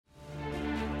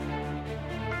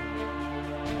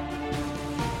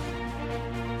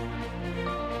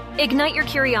Ignite your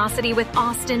curiosity with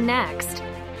Austin Next.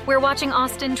 We're watching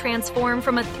Austin transform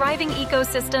from a thriving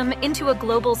ecosystem into a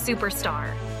global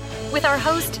superstar. With our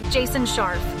host, Jason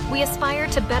Scharf, we aspire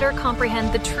to better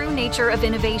comprehend the true nature of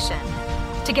innovation.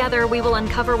 Together, we will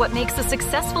uncover what makes a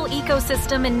successful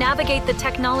ecosystem and navigate the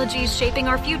technologies shaping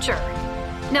our future.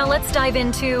 Now let's dive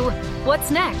into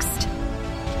what's next.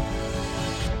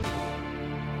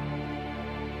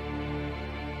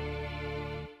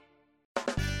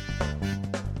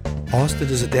 Austin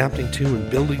is adapting to and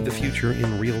building the future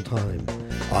in real time.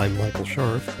 I'm Michael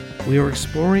Scharf. We are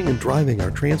exploring and driving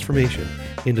our transformation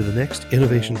into the next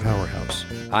innovation powerhouse.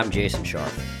 I'm Jason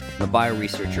Scharf. I'm a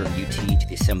bioresearcher at UT to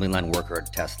the assembly line worker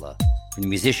at Tesla, from the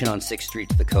musician on 6th Street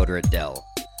to the coder at Dell.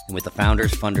 And with the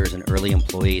founders, funders, and early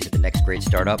employees at the next great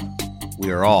startup,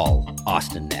 we are all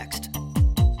Austin Next.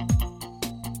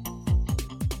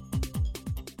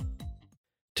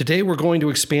 Today, we're going to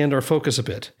expand our focus a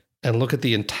bit and look at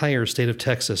the entire state of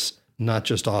Texas, not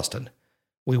just Austin.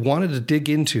 We wanted to dig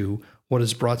into what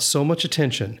has brought so much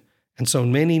attention and so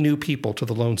many new people to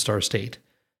the Lone Star State,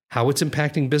 how it's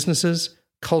impacting businesses,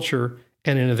 culture,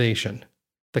 and innovation.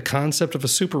 The concept of a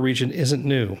superregion isn't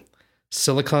new.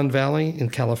 Silicon Valley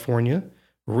in California,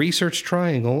 Research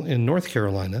Triangle in North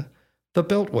Carolina, the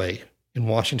Beltway in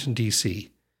Washington,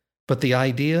 D.C. But the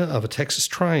idea of a Texas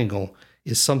Triangle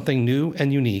is something new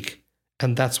and unique,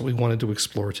 and that's what we wanted to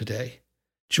explore today.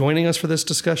 Joining us for this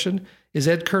discussion is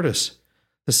Ed Curtis,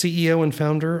 the CEO and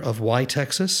founder of Why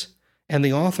Texas, and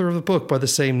the author of the book by the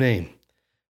same name.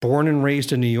 Born and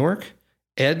raised in New York,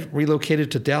 Ed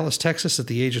relocated to Dallas, Texas at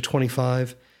the age of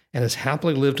 25 and has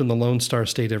happily lived in the Lone Star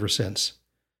State ever since.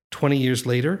 20 years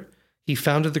later, he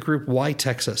founded the group Why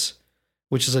Texas,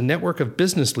 which is a network of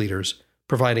business leaders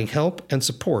providing help and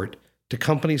support to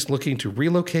companies looking to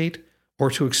relocate or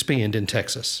to expand in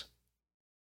Texas.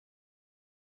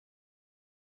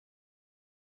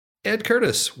 Ed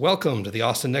Curtis, welcome to the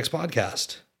Austin Next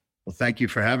podcast. Well, thank you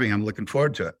for having me. I'm looking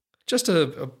forward to it. Just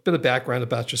a bit of background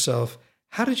about yourself.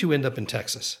 How did you end up in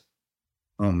Texas?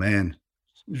 Oh, man.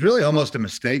 It was really almost a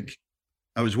mistake.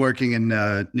 I was working in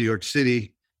New York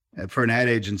City for an ad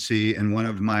agency, and one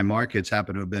of my markets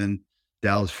happened to have been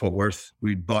Dallas-Fort Worth.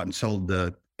 We bought and sold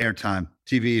the airtime,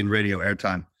 TV and radio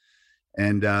airtime.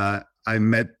 And I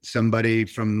met somebody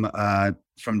from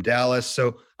Dallas.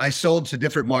 So I sold to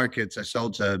different markets. I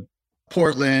sold to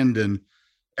Portland and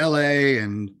LA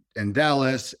and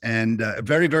Dallas, and a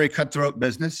very, very cutthroat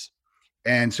business.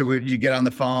 And so when you get on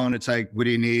the phone, it's like, what do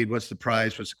you need? What's the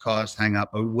price? What's the cost? Hang up.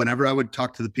 Whenever I would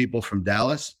talk to the people from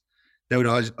Dallas, they would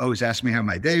always ask me how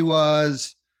my day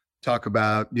was, talk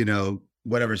about,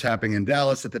 whatever's happening in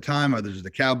Dallas at the time, others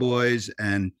the Cowboys.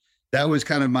 And that was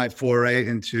kind of my foray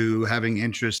into having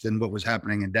interest in what was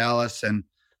happening in Dallas. And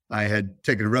I had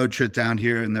taken a road trip down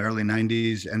here in the early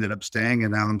 90s, ended up staying,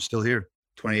 and now I'm still here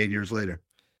 28 years later.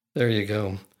 There you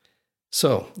go.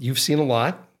 So you've seen a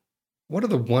lot. What are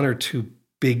the one or two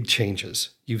big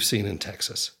changes you've seen in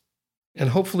Texas? And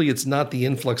hopefully it's not the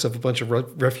influx of a bunch of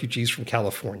refugees from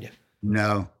California.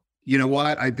 No. You know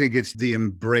what? I think it's the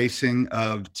embracing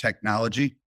of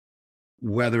technology,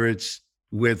 whether it's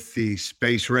with the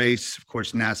space race. Of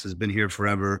course, NASA's been here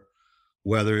forever.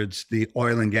 Whether it's the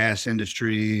oil and gas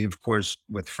industry, of course,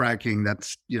 with fracking,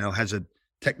 that's, has a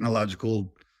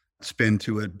technological spin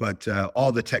to it, but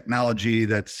all the technology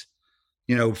that's,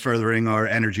 furthering our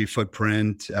energy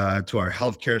footprint, to our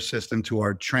healthcare system, to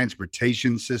our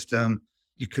transportation system.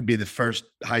 You could be the first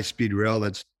high-speed rail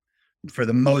that's, for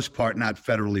the most part, not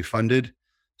federally funded.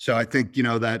 So I think,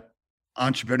 that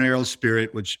entrepreneurial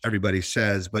spirit, which everybody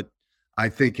says, but I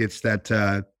think it's that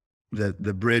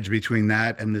the bridge between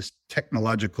that and this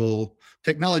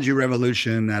technology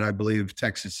revolution that I believe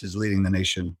Texas is leading the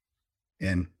nation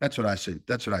in. That's what I see.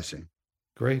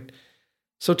 Great.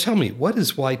 So tell me, what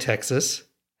is Why Texas?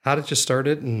 How did you start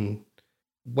it, and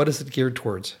what is it geared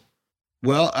towards?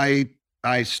 Well,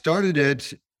 I started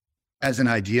it as an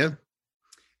idea.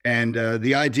 And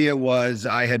the idea was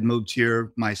I had moved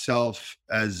here myself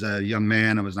as a young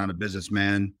man. I was not a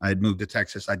businessman. I had moved to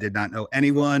Texas. I did not know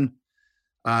anyone.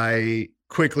 I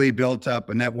quickly built up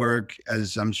a network,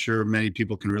 as I'm sure many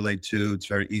people can relate to. It's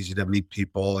very easy to meet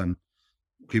people, and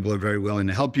people are very willing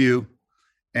to help you.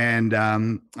 And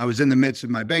I was in the midst of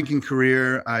my banking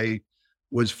career. I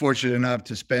was fortunate enough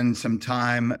to spend some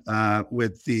time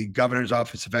with the Governor's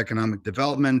Office of Economic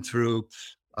Development through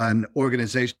an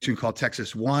organization called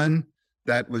Texas One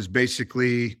that was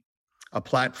basically a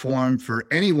platform for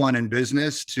anyone in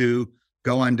business to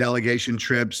go on delegation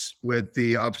trips with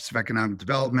the Office of Economic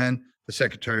Development, the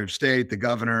Secretary of State, the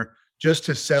governor, just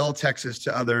to sell Texas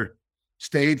to other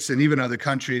states and even other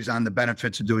countries on the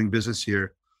benefits of doing business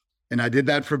here. And I did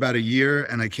that for about a year.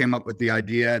 And I came up with the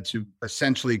idea to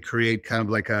essentially create kind of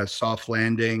like a soft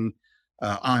landing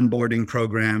onboarding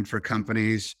program for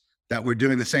companies that were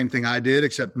doing the same thing I did,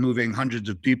 except moving hundreds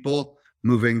of people,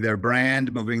 moving their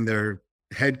brand, moving their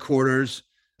headquarters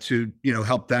to,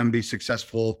 help them be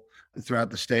successful throughout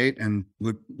the state. And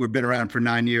we've been around for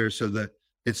 9 years. So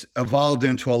it's evolved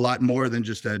into a lot more than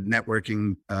just a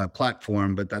networking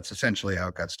platform, but that's essentially how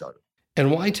it got started. And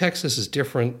why Texas is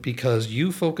different, because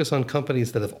you focus on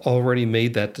companies that have already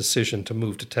made that decision to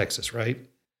move to Texas, right?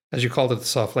 As you called it, the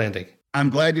soft landing. I'm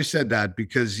glad you said that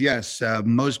because, yes,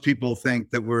 most people think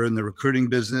that we're in the recruiting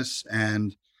business,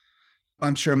 and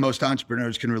I'm sure most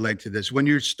entrepreneurs can relate to this. When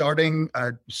you're starting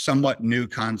a somewhat new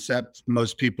concept,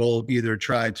 most people either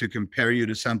try to compare you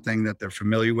to something that they're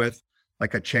familiar with,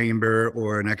 like a chamber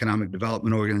or an economic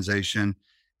development organization.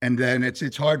 And then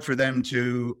it's hard for them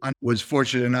to. Was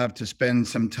fortunate enough to spend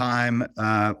some time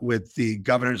with the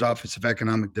Governor's Office of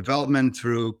Economic Development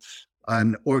through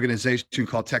an organization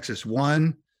called Texas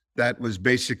One that was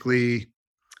basically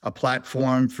a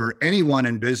platform for anyone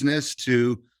in business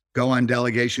to go on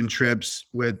delegation trips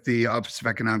with the Office of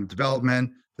Economic Development,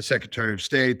 the Secretary of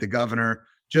State, the governor,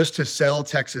 just to sell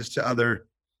Texas to other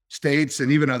states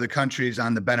and even other countries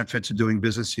on the benefits of doing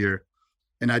business here.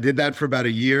 And I did that for about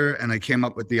a year, and I came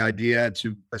up with the idea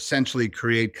to essentially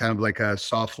create kind of like a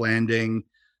soft landing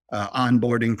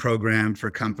onboarding program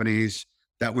for companies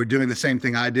that were doing the same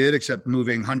thing I did, except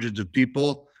moving hundreds of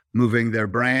people, moving their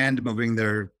brand, moving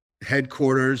their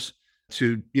headquarters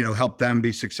to, help them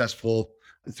be successful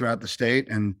throughout the state.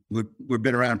 And we've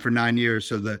been around for 9 years.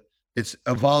 So it's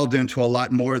evolved into a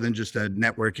lot more than just a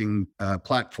networking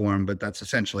platform, but that's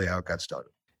essentially how it got started.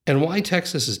 And why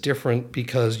Texas is different,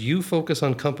 because you focus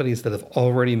on companies that have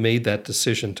already made that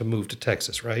decision to move to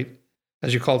Texas, right?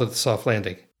 As you called it, the soft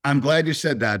landing. I'm glad you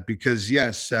said that because,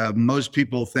 yes, most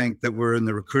people think that we're in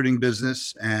the recruiting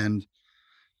business, and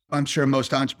I'm sure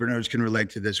most entrepreneurs can relate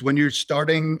to this. When you're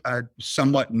starting a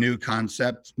somewhat new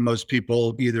concept, most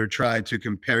people either try to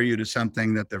compare you to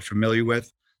something that they're familiar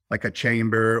with, like a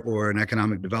chamber or an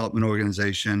economic development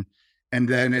organization. And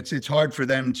then it's hard for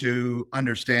them to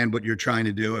understand what you're trying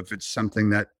to do if it's something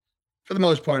that, for the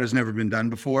most part, has never been done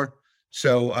before.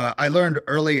 So I learned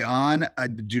early on, I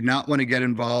do not want to get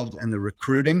involved in the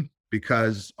recruiting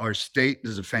because our state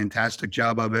does a fantastic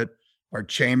job of it. Our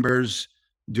chambers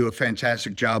do a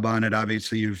fantastic job on it.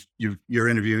 Obviously, you're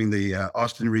interviewing the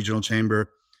Austin Regional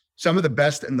Chamber, some of the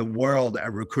best in the world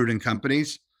at recruiting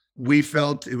companies. We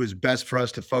felt it was best for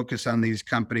us to focus on these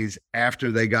companies after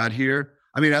they got here.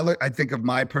 I mean, I think of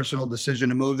my personal decision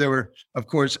to move. There were, of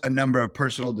course, a number of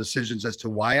personal decisions as to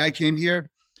why I came here,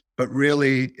 but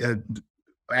really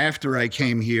after I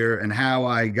came here and how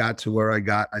I got to where I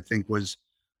got, I think was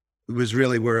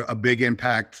really where a big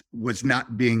impact was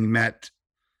not being met.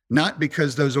 Not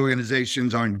because those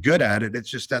organizations aren't good at it. It's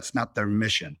just that's not their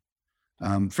mission.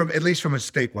 At least from a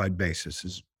statewide basis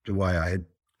is why I had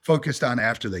focused on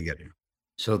after they get here.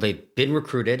 So they've been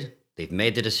recruited. They've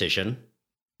made the decision.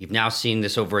 You've now seen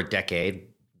this over a decade.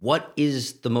 What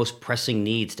is the most pressing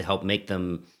needs to help make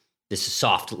them this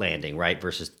soft landing, right,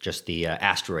 versus just the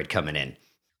asteroid coming in?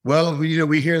 Well,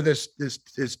 we hear this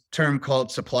term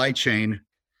called supply chain,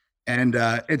 and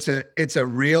it's a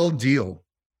real deal.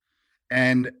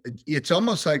 And it's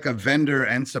almost like a vendor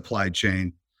and supply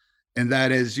chain. And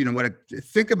that is,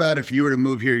 think about if you were to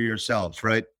move here yourselves,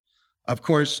 right? Of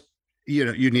course,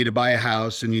 you need to buy a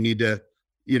house and you need to,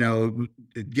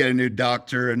 get a new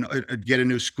doctor and get a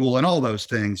new school and all those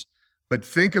things. But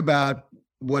think about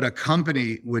what a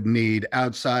company would need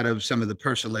outside of some of the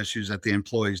personal issues that the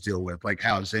employees deal with, like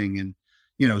housing and,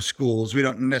 schools. We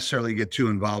don't necessarily get too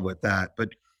involved with that, but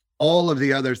all of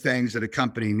the other things that a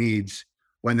company needs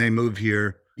when they move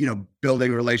here,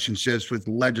 building relationships with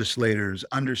legislators,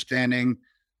 understanding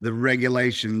the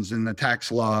regulations and the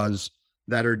tax laws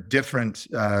that are different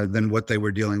than what they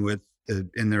were dealing with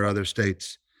in their other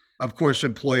states. Of course,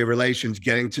 employee relations,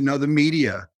 getting to know the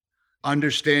media,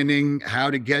 understanding how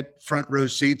to get front row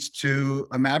seats to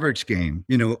a Mavericks game,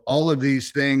 all of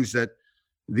these things that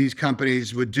these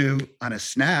companies would do on a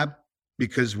snap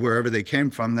because wherever they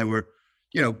came from, they were,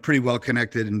 pretty well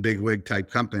connected in big wig type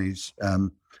companies.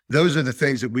 Those are the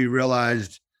things that we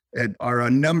realized are a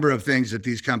number of things that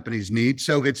these companies need.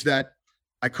 So it's that,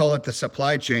 I call it the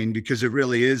supply chain because it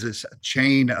really is a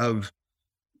chain of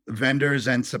vendors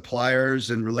and suppliers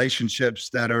and relationships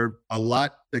that are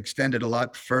extended a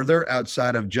lot further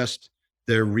outside of just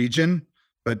their region,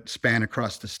 but span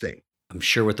across the state. I'm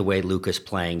sure with the way Luka's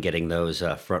playing, getting those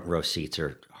front row seats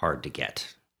are hard to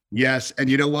get. Yes. And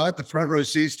you know what? The front row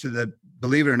seats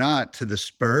believe it or not, to the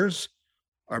Spurs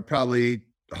are probably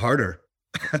harder.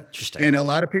 Interesting. And a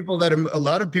lot of people that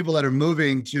are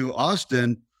moving to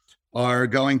Austin are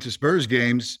going to Spurs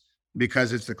games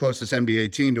because it's the closest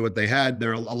NBA team to what they had.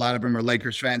 There are a lot of them are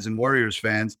Lakers fans and Warriors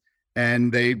fans,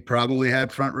 and they probably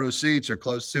had front row seats or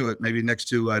close to it, maybe next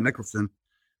to Nicholson.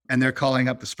 And they're calling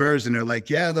up the Spurs and they're like,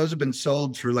 yeah, those have been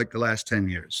sold for like the last 10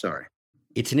 years. Sorry.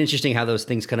 It's an interesting how those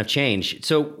things kind of change.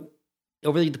 So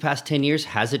over the past 10 years,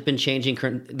 has it been changing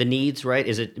the needs, right?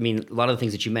 Is it, I mean, a lot of the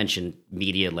things that you mentioned,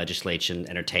 media, legislation,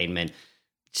 entertainment,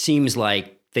 seems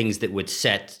like things that would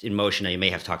set in motion. Now, you may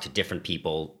have talked to different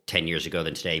people 10 years ago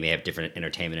than today. You may have different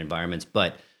entertainment environments,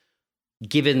 but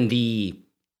given the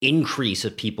increase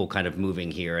of people kind of moving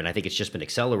here, and I think it's just been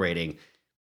accelerating,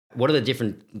 what are the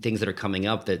different things that are coming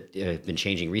up that have been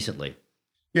changing recently?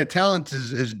 Yeah, talent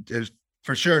is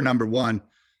for sure number one.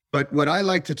 But what I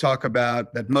like to talk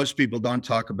about that most people don't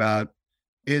talk about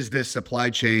is this supply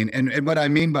chain. And what I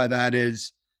mean by that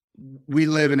is we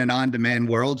live in an on-demand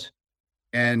world.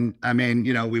 And I mean,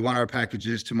 we want our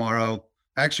packages tomorrow.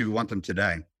 Actually, we want them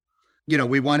today.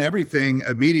 We want everything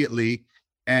immediately.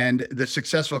 And the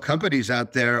successful companies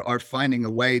out there are finding a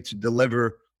way to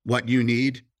deliver what you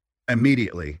need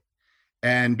immediately.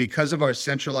 And because of our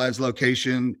centralized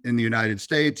location in the United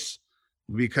States,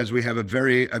 because we have a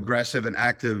very aggressive and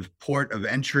active port of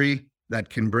entry that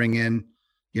can bring in,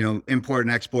 import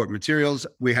and export materials.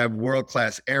 We have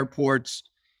world-class airports,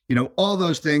 all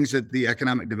those things that the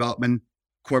economic development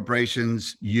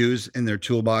corporations use in their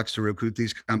toolbox to recruit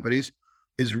these companies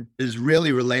is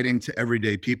really relating to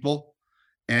everyday people.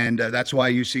 And that's why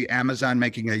you see Amazon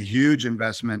making a huge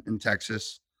investment in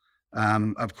Texas.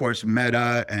 Of course,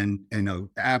 Meta and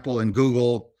Apple and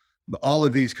Google, all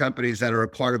of these companies that are a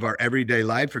part of our everyday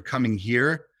life are coming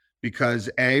here because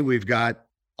we've got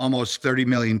almost 30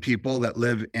 million people that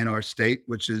live in our state,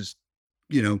 which is,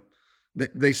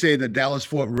 they say the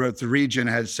Dallas-Fort Worth region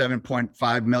has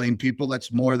 7.5 million people.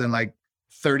 That's more than like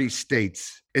 30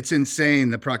 states. It's insane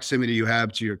the proximity you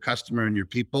have to your customer and your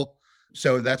people.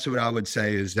 So that's what I would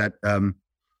say is that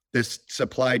this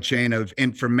supply chain of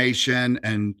information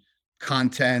and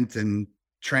content and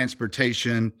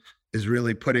transportation is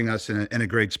really putting us in a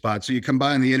great spot. So you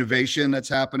combine the innovation that's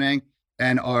happening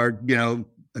and our,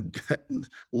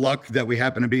 luck that we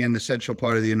happen to be in the central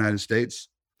part of the United States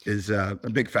is a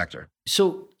big factor.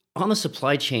 So on the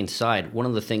supply chain side, one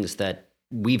of the things that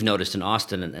we've noticed in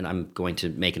Austin, and I'm going to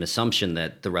make an assumption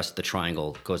that the rest of the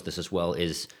triangle goes this as well,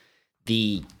 is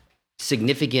the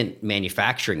significant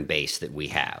manufacturing base that we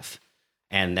have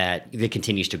and that it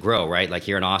continues to grow, right? Like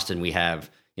here in Austin, we have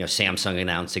Samsung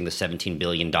announcing the $17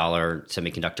 billion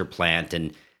semiconductor plant.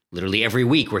 And literally every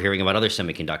week we're hearing about other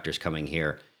semiconductors coming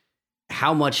here.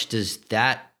 How much does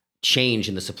that change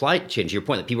in the supply chain? To your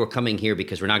point that people are coming here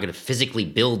because we're not going to physically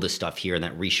build the stuff here and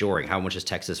that reshoring. How much is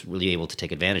Texas really able to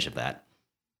take advantage of that?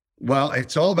 Well,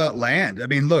 it's all about land. I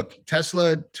mean, look,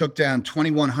 Tesla took down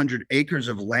 2,100 acres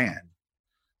of land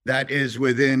that is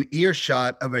within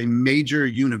earshot of a major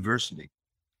university.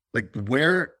 Like,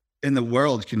 where in the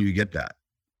world can you get that?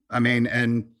 I mean,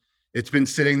 and it's been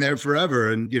sitting there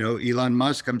forever. And, Elon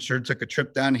Musk, I'm sure, took a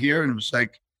trip down here and was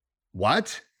like,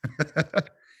 what?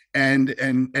 and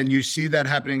you see that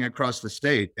happening across the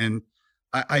state. And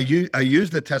I use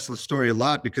the Tesla story a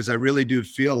lot because I really do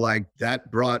feel like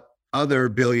that brought other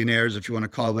billionaires, if you want to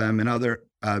call them, and other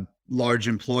large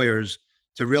employers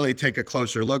to really take a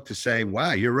closer look to say,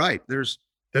 wow, you're right. There's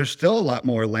still a lot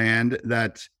more land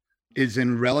that is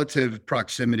in relative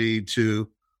proximity to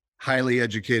highly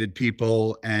educated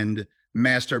people and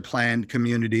master planned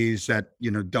communities that,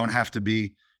 don't have to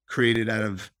be created out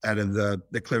of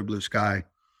the clear blue sky.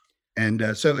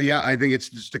 And so, yeah, I think it's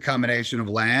just a combination of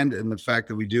land and the fact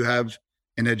that we do have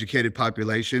an educated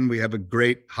population. We have a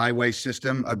great highway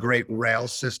system, a great rail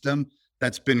system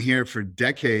that's been here for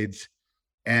decades.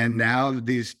 And now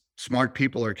these smart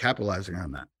people are capitalizing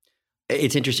on that.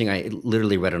 It's interesting. I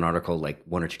literally read an article like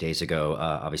 1 or 2 days ago.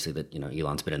 Obviously, that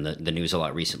Elon's been in the news a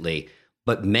lot recently,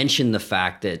 but mentioned the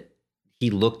fact that he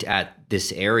looked at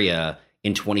this area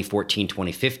in 2014,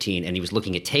 2015, and he was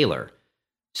looking at Taylor.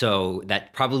 So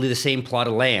that probably the same plot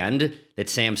of land that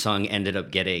Samsung ended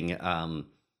up getting,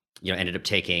 ended up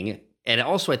taking. And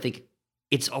also, I think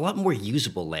it's a lot more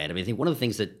usable land. I mean, I think one of the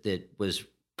things that was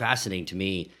fascinating to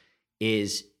me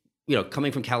is,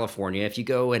 coming from California, if you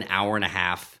go an hour and a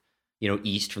half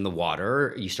east from the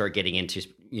water, you start getting into,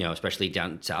 especially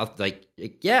down south,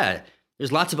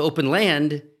 there's lots of open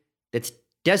land that's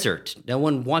desert. No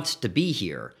one wants to be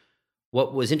here.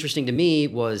 What was interesting to me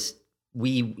was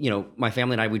my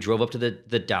family and I, we drove up to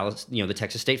the Dallas, the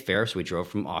Texas State Fair. So we drove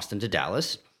from Austin to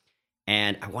Dallas.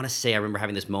 And I want to say, I remember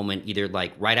having this moment either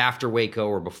like right after Waco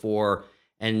or before.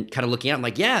 and kind of looking out, I'm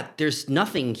like, yeah, there's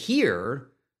nothing here,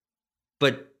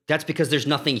 but that's because there's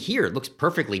nothing here. It looks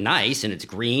perfectly nice and it's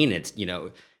green. It's,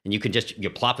 and you can just,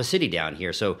 plop a city down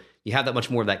here. So you have that much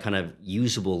more of that kind of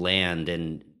usable land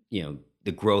and,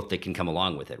 the growth that can come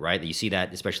along with it, right? You see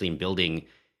that especially in building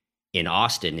in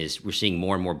Austin is we're seeing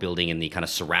more and more building in the kind of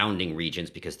surrounding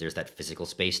regions because there's that physical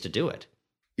space to do it.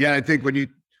 Yeah, I think when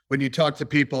you talk to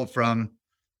people from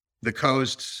the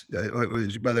coasts,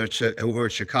 whether it's or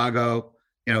Chicago,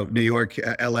 New York,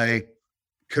 LA,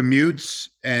 commutes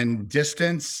and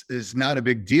distance is not a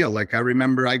big deal. Like I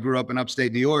remember I grew up in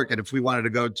upstate New York, and if we wanted to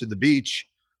go to the beach,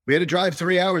 we had to drive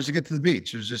 3 hours to get to the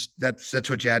beach. It was just, that's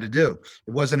what you had to do.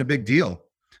 It wasn't a big deal.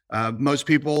 Most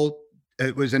people,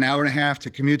 it was an hour and a half to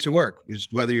commute to work,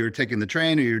 whether you're taking the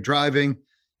train or you're driving,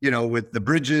 with the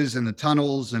bridges and the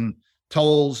tunnels and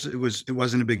tolls, it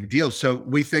wasn't a big deal. So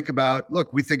we think about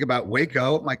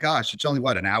Waco. Oh my gosh, it's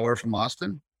only an hour from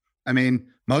Austin. I mean,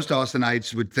 most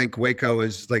Austinites would think Waco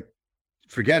is like,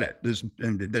 forget it.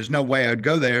 There's no way I'd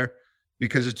go there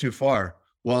because it's too far.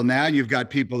 Well, now you've got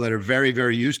people that are very,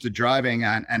 very used to driving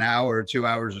an hour or 2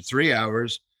 hours or 3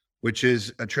 hours, which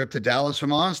is a trip to Dallas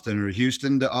from Austin or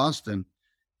Houston to Austin.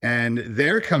 And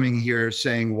they're coming here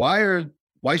saying, why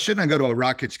shouldn't I go to a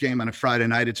Rockets game on a Friday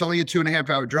night? It's only a 2.5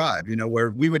 hour drive,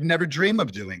 where we would never dream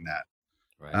of doing that.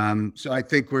 Right. So I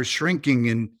think we're shrinking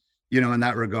in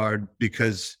that regard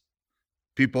because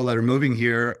people that are moving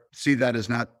here see that as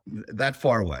not that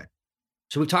far away.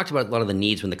 So we talked about a lot of the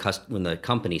needs when the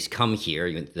companies come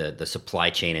here, the supply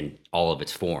chain in all of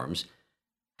its forms.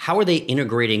 How are they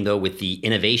integrating though with the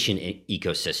innovation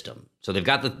ecosystem? So they've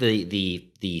got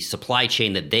the supply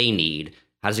chain that they need.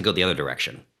 How does it go the other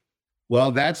direction?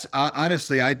 Well, that's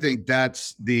honestly, I think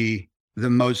that's the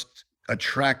most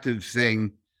attractive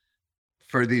thing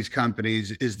for these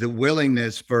companies is the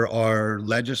willingness for our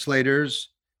legislators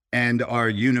and our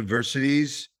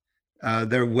universities,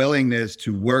 their willingness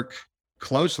to work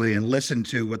closely and listen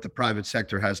to what the private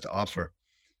sector has to offer.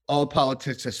 All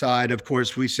politics aside, of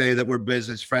course, we say that we're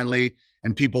business friendly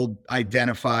and people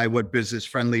identify what business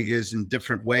friendly is in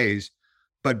different ways.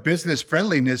 But business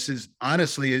friendliness is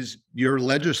your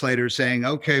legislator saying,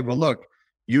 okay, well, look,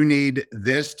 you need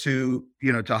this to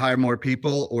hire more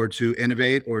people or to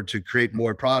innovate or to create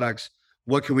more products.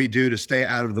 What can we do to stay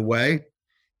out of the way?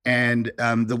 And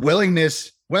the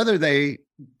willingness, whether they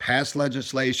pass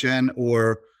legislation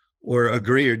or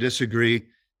agree or disagree,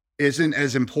 isn't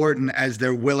as important as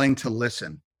they're willing to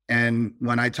listen. And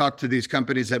when I talk to these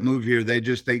companies that move here,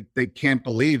 they can't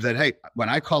believe that, hey, when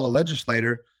I call a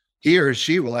legislator, he or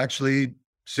she will actually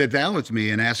sit down with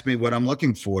me and ask me what I'm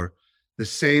looking for. The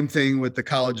same thing with the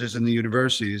colleges and the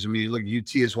universities. I mean, look,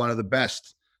 UT is one of the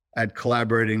best at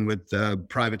collaborating with the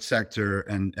private sector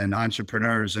and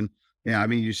entrepreneurs. And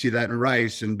you see that in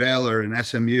Rice and Baylor and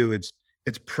SMU. It's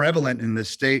prevalent in the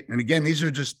state. And again, these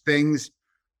are just things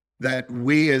that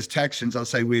we as Texans, I'll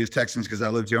say we as Texans because I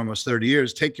lived here almost 30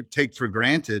 years, take for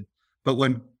granted. But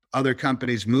when other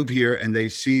companies move here and they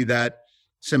see that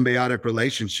symbiotic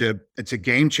relationship, it's a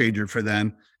game changer for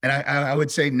them. And I would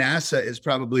say NASA is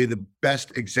probably the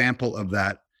best example of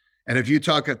that. And if you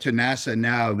talk to NASA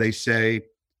now, they say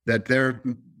that their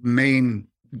main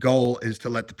goal is to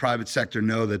let the private sector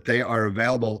know that they are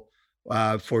available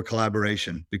for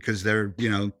collaboration because they're,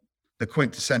 the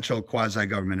quintessential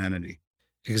quasi-government entity.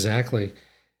 Exactly.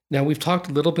 Now we've talked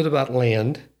a little bit about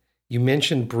land. You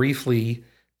mentioned briefly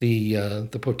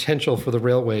the potential for the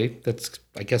railway that's,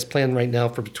 I guess, planned right now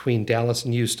for between Dallas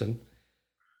and Houston.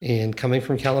 And coming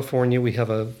from California, we have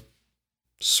a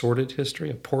sordid history,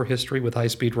 a poor history with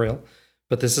high-speed rail,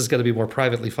 but this is going to be more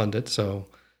privately funded, so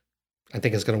I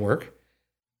think it's going to work.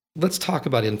 Let's talk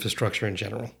about infrastructure in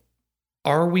general.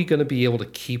 Are we going to be able to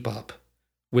keep up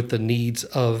with the needs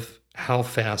of how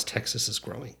fast Texas is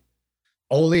growing?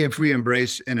 Only if we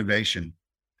embrace innovation.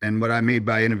 And what I mean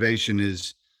by innovation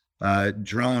is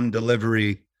drone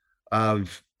delivery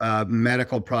of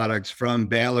medical products from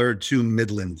Baylor to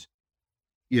Midland,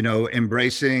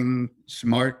 embracing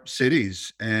smart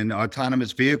cities and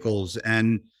autonomous vehicles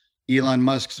and Elon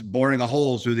Musk's boring a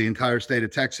hole through the entire state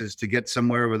of Texas to get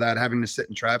somewhere without having to sit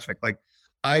in traffic. Like,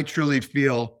 I truly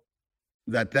feel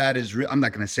that is I'm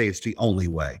not going to say it's the only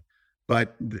way,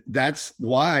 but that's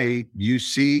why you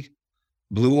see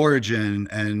Blue Origin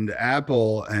and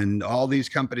Apple and all these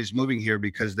companies moving here,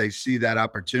 because they see that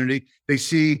opportunity. They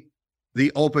see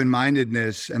the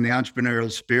open-mindedness and the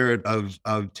entrepreneurial spirit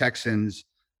of Texans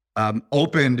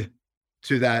opened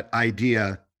to that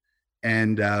idea,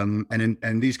 and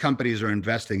these companies are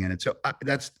investing in it. So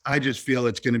I just feel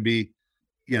it's going to be,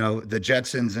 the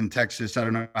Jetsons in Texas. I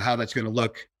don't know how that's going to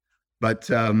look But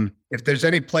if there's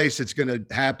any place it's going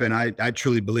to happen, I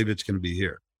truly believe it's going to be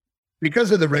here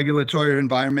because of the regulatory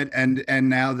environment and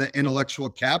now the intellectual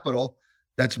capital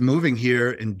that's moving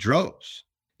here in droves.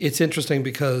 It's interesting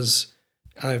because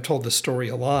I've told this story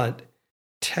a lot.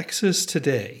 Texas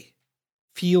today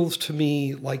feels to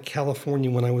me like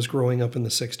California when I was growing up in the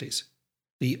 60s.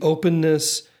 The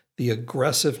openness, the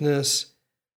aggressiveness.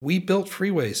 We built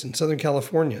freeways in Southern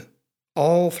California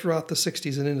all throughout the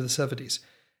 60s and into the 70s.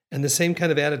 And the same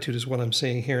kind of attitude is what I'm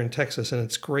seeing here in Texas. And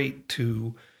it's great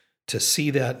to see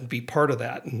that and be part of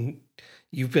that. And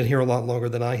you've been here a lot longer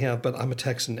than I have, but I'm a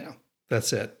Texan now.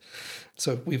 That's it.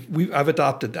 So I've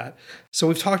adopted that. So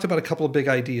we've talked about a couple of big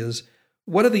ideas.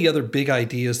 What are the other big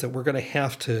ideas that we're going to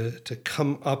have to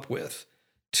come up with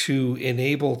to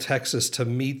enable Texas to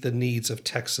meet the needs of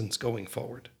Texans going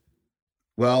forward?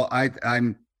 Well,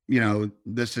 I'm,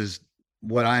 this is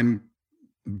what I'm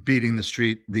beating the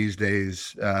street these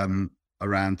days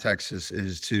around Texas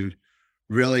is to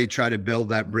really try to build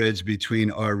that bridge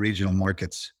between our regional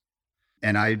markets.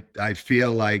 And I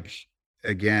feel like,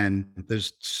 again,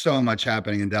 there's so much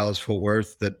happening in Dallas-Fort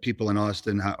Worth that people in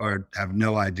Austin have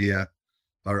no idea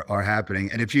are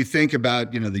happening. And if you think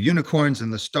about, the unicorns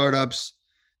and the startups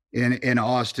in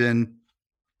Austin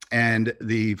and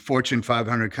the Fortune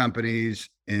 500 companies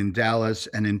in Dallas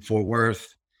and in Fort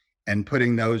Worth and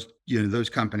putting those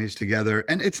companies together.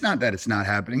 And it's not that it's not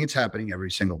happening. It's happening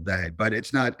every single day, but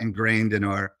it's not ingrained in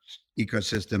our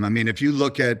ecosystem. I mean, if you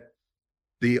look at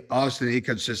the Austin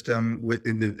ecosystem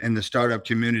in the startup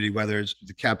community, whether it's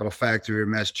the Capital Factory or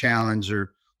Mesh Challenge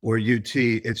or UT,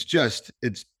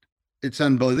 it's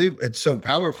unbelievable. It's so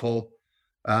powerful.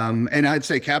 And I'd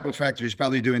say Capital Factory is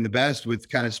probably doing the best with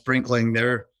kind of sprinkling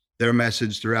their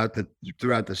message throughout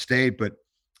the state. But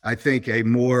I think a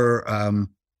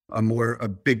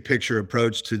big picture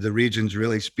approach to the regions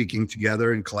really speaking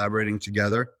together and collaborating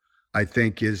together, I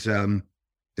think is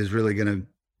really going to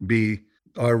be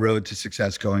our road to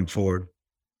success going forward.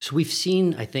 So we've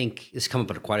seen, I think this come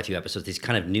up in quite a few episodes, these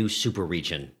kind of new super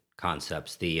region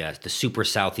concepts, the super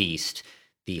Southeast,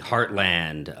 the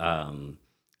Heartland,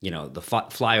 the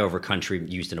flyover country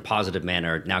used in a positive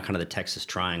manner, now kind of the Texas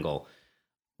Triangle.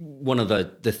 One of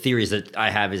the theories that I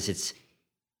have is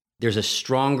there's a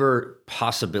stronger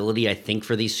possibility, I think,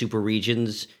 for these super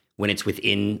regions when it's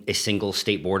within a single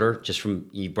state border. Just from,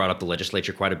 you brought up the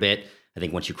legislature quite a bit. I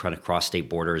think once you kind of cross state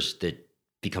borders, that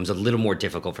becomes a little more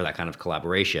difficult for that kind of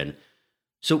collaboration.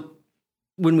 So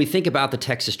when we think about the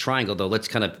Texas Triangle, though, let's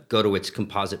kind of go to its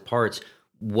composite parts.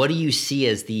 What do you see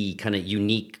as the kind of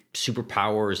unique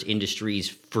superpowers, industries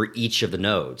for each of the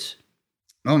nodes?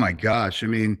 Oh my gosh.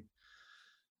 It's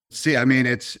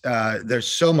there's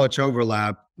so much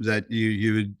overlap that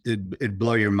it'd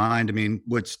blow your mind.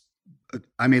 Let's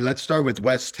start with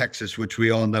West Texas, which we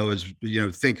all know is,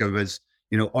 think of as,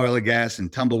 oil and gas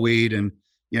and tumbleweed and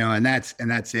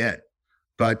that's it.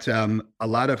 But a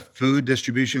lot of food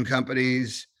distribution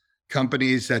companies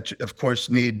that of course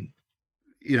need,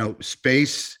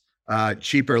 space,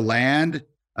 cheaper land.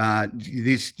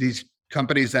 These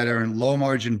companies that are in low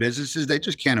margin businesses, they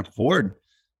just can't afford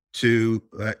to,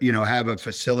 have a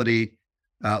facility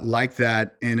like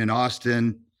that in an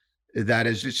Austin that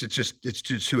is it's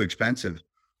just too expensive.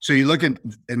 So you look at,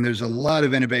 and there's a lot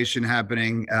of innovation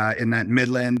happening in that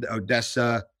Midland,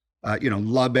 Odessa,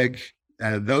 Lubbock.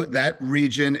 That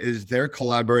region they're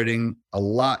collaborating a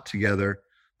lot together.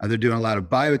 They're doing a lot of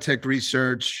biotech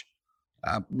research.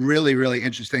 Really, really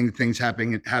interesting things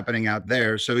happening out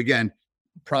there. So again,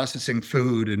 processing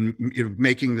food and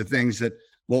making the things that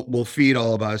will feed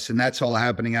all of us, and that's all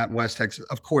happening out in West Texas.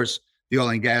 Of course, the oil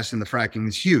and gas and the fracking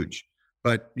is huge,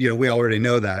 but we already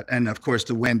know that, and of course,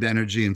 the wind energy and